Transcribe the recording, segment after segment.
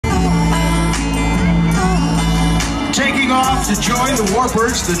to join the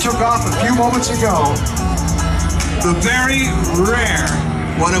warbirds that took off a few moments ago. The very rare,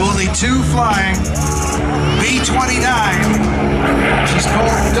 one of only two flying, B-29. She's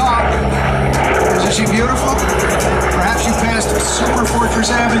called Doc. Isn't she beautiful? Perhaps you passed Superfortrees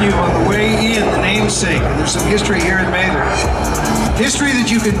Avenue on the way in, the namesake. And there's some history here in Mather. History that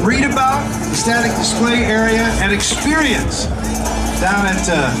you can read about, the static display area, and experience down at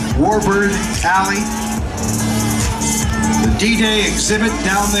Warbird Alley. The D-Day exhibit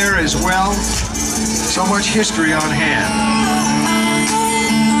down there as well. So much history on hand.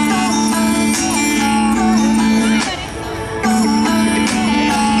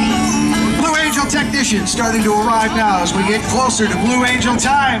 Technicians starting to arrive now as we get closer to Blue Angel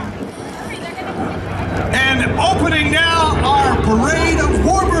time. And opening now our parade of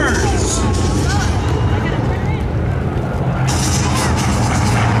warbirds.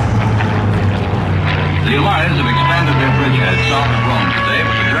 The Allies have expanded their bridgehead south of Rome today,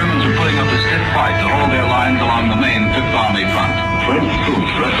 but the Germans are putting up a stiff fight to hold their lines along the main Fifth Army front. French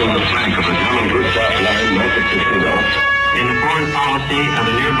troops rest on the flank of the German Luftwaffe line north of Cordova. In the foreign policy of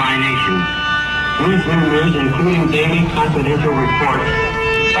the nearby nations, these rumors, including daily confidential reports.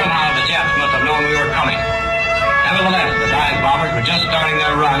 Somehow the Japs must have known we were coming. Nevertheless, the dive bombers were just starting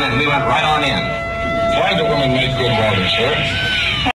their run and we went right on in. Why do women make good welders, sir?